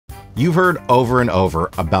You've heard over and over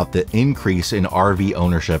about the increase in RV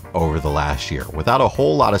ownership over the last year, without a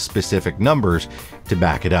whole lot of specific numbers to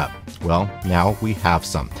back it up. Well, now we have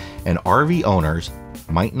some, and RV owners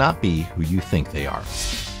might not be who you think they are.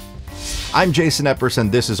 I'm Jason Epperson.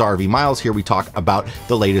 This is RV Miles. Here we talk about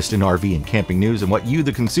the latest in RV and camping news and what you,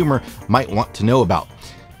 the consumer, might want to know about.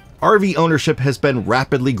 RV ownership has been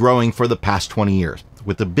rapidly growing for the past 20 years,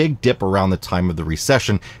 with a big dip around the time of the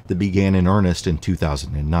recession that began in earnest in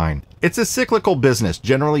 2009. It's a cyclical business,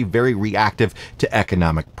 generally very reactive to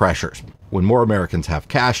economic pressures. When more Americans have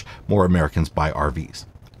cash, more Americans buy RVs.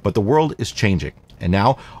 But the world is changing, and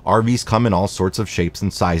now RVs come in all sorts of shapes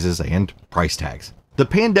and sizes and price tags. The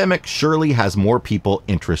pandemic surely has more people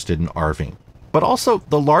interested in RVing. But also,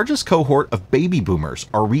 the largest cohort of baby boomers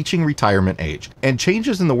are reaching retirement age, and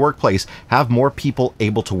changes in the workplace have more people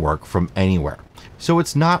able to work from anywhere. So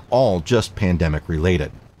it's not all just pandemic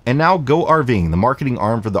related. And now Go RVing, the marketing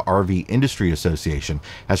arm for the RV Industry Association,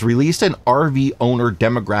 has released an RV owner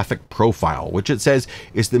demographic profile, which it says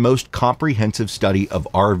is the most comprehensive study of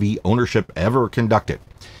RV ownership ever conducted.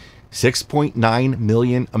 6.9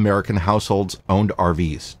 million American households owned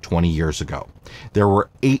RVs 20 years ago. There were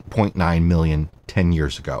 8.9 million 10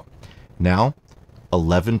 years ago. Now,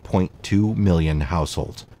 11.2 million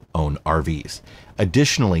households own RVs.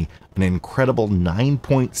 Additionally, an incredible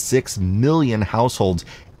 9.6 million households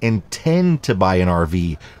intend to buy an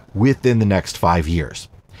RV within the next 5 years.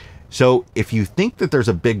 So if you think that there's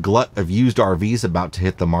a big glut of used RVs about to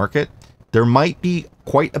hit the market, there might be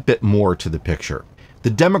quite a bit more to the picture. The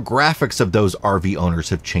demographics of those RV owners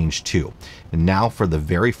have changed too. And now, for the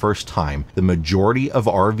very first time, the majority of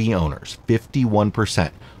RV owners,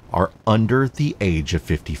 51%, are under the age of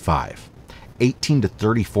 55. 18 to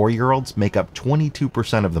 34-year-olds make up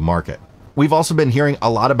 22% of the market. We've also been hearing a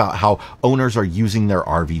lot about how owners are using their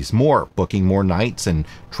RVs more, booking more nights and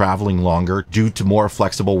traveling longer due to more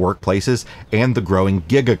flexible workplaces and the growing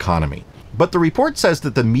gig economy. But the report says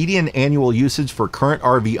that the median annual usage for current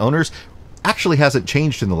RV owners actually hasn't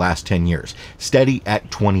changed in the last 10 years, steady at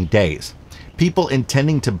 20 days. People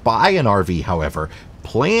intending to buy an RV, however,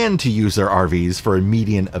 plan to use their RVs for a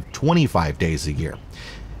median of 25 days a year.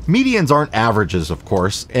 Medians aren't averages, of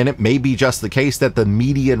course, and it may be just the case that the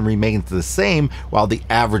median remains the same while the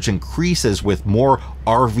average increases with more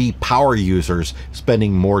RV power users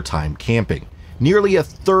spending more time camping. Nearly a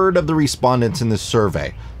third of the respondents in this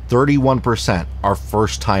survey, 31%, are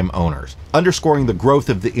first-time owners, underscoring the growth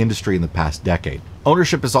of the industry in the past decade.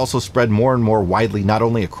 Ownership is also spread more and more widely, not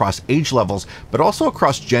only across age levels, but also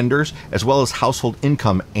across genders, as well as household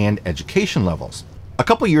income and education levels. A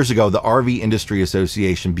couple years ago, the RV Industry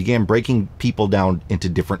Association began breaking people down into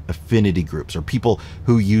different affinity groups, or people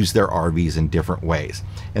who use their RVs in different ways.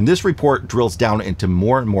 And this report drills down into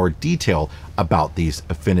more and more detail about these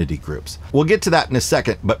affinity groups. We'll get to that in a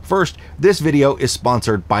second, but first, this video is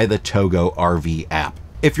sponsored by the Togo RV app.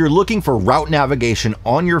 If you're looking for route navigation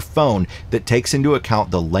on your phone that takes into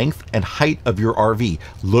account the length and height of your RV,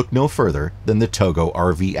 look no further than the Togo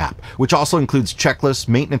RV app, which also includes checklists,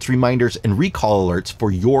 maintenance reminders, and recall alerts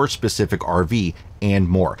for your specific RV and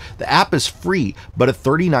more. The app is free, but a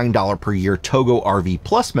 $39 per year Togo RV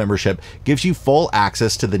Plus membership gives you full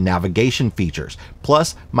access to the navigation features,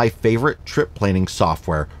 plus my favorite trip planning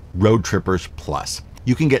software, Road Trippers Plus.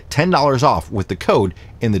 You can get $10 off with the code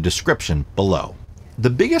in the description below. The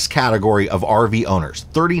biggest category of RV owners,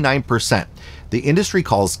 39%, the industry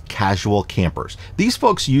calls casual campers. These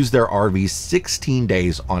folks use their RVs 16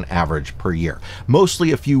 days on average per year,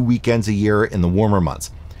 mostly a few weekends a year in the warmer months.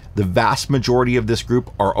 The vast majority of this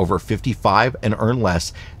group are over 55 and earn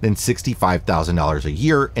less than $65,000 a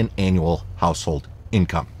year in annual household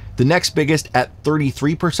income. The next biggest, at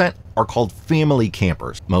 33%, are called family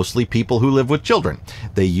campers, mostly people who live with children.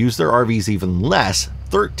 They use their RVs even less,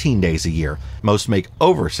 13 days a year. Most make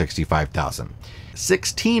over $65,000.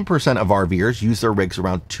 16% of RVers use their rigs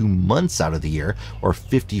around 2 months out of the year, or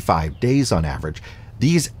 55 days on average.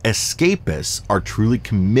 These escapists are truly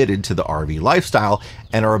committed to the RV lifestyle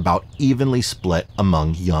and are about evenly split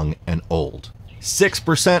among young and old.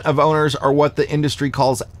 6% of owners are what the industry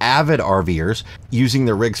calls avid RVers, using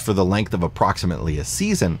their rigs for the length of approximately a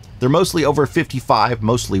season. They're mostly over 55,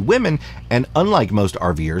 mostly women, and unlike most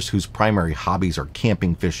RVers whose primary hobbies are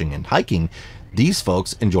camping, fishing, and hiking, these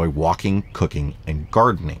folks enjoy walking, cooking, and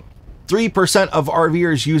gardening. 3% of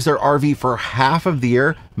RVers use their RV for half of the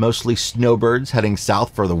year, mostly snowbirds heading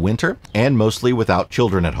south for the winter, and mostly without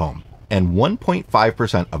children at home. And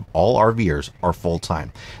 1.5% of all RVers are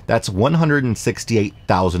full-time. That's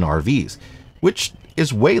 168,000 RVs, which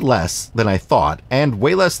is way less than I thought, and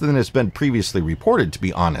way less than has been previously reported, to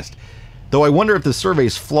be honest. Though I wonder if the survey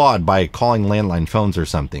is flawed by calling landline phones or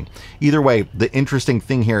something. Either way, the interesting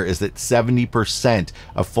thing here is that 70%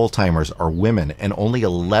 of full-timers are women and only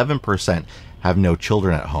 11% have no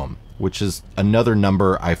children at home, which is another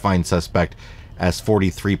number I find suspect, as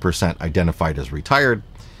 43% identified as retired,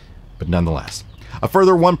 but nonetheless. A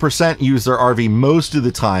further 1% use their RV most of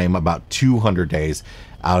the time, about 200 days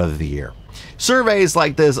out of the year. Surveys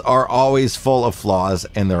like this are always full of flaws,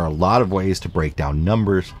 and there are a lot of ways to break down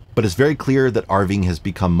numbers, but it's very clear that RVing has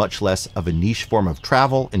become much less of a niche form of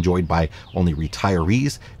travel enjoyed by only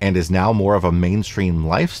retirees and is now more of a mainstream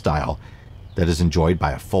lifestyle that is enjoyed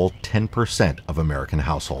by a full 10% of American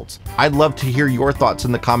households. I'd love to hear your thoughts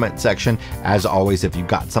in the comment section. As always, if you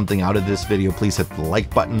got something out of this video, please hit the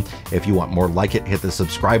like button. If you want more like it, hit the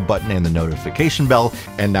subscribe button and the notification bell.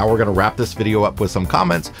 And now we're gonna wrap this video up with some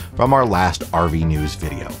comments from our last RV news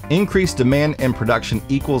video. Increased demand and production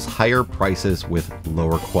equals higher prices with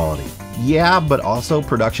lower quality. Yeah, but also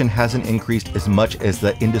production hasn't increased as much as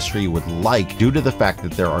the industry would like due to the fact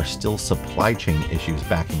that there are still supply chain issues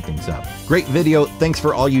backing things up. Great video. Thanks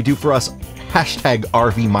for all you do for us. Hashtag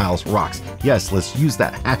RV Miles rocks. Yes, let's use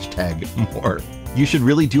that hashtag more. You should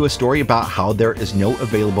really do a story about how there is no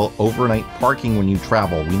available overnight parking when you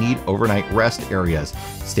travel. We need overnight rest areas.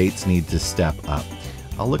 States need to step up.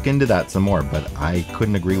 I'll look into that some more, but I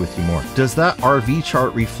couldn't agree with you more. Does that RV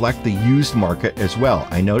chart reflect the used market as well?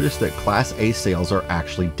 I noticed that Class A sales are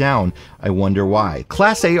actually down. I wonder why.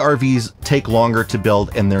 Class A RVs take longer to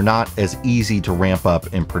build and they're not as easy to ramp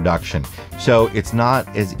up in production. So it's not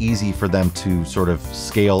as easy for them to sort of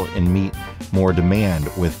scale and meet more demand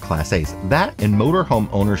with Class A's. That and motorhome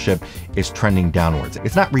ownership is trending downwards.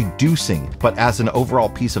 It's not reducing, but as an overall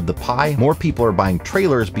piece of the pie, more people are buying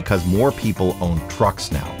trailers because more people own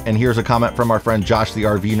trucks now. And here's a comment from our friend Josh the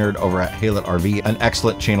RV Nerd over at Haylett RV, an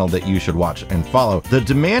excellent channel that you should watch and follow. The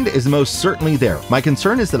demand is most certainly there. My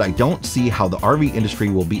concern is that I don't see how the RV industry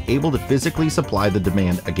will be able to physically supply the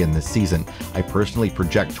demand again this season. I personally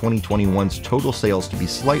project 2021's total sales to be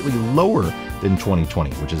slightly lower than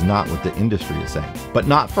 2020, which is not what the industry is saying, but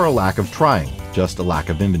not for a lack of trying, just a lack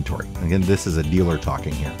of inventory. Again, this is a dealer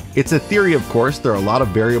talking here. It's a theory, of course. There are a lot of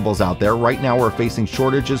variables out there. Right now, we're facing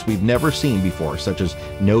shortages we've never seen before, such as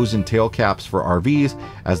nose and tail caps for RVs,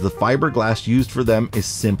 as the fiberglass used for them is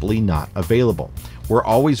simply not available. We're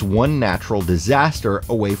always one natural disaster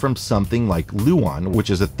away from something like Luan, which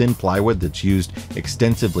is a thin plywood that's used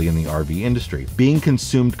extensively in the RV industry, being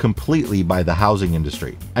consumed completely by the housing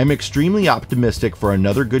industry. I'm extremely optimistic for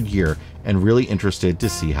another good year and really interested to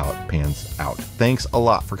see how it pans out. Thanks a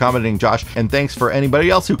lot for commenting, Josh, and thanks for anybody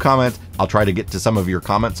else who comments. I'll try to get to some of your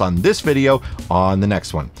comments on this video on the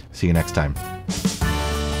next one. See you next time.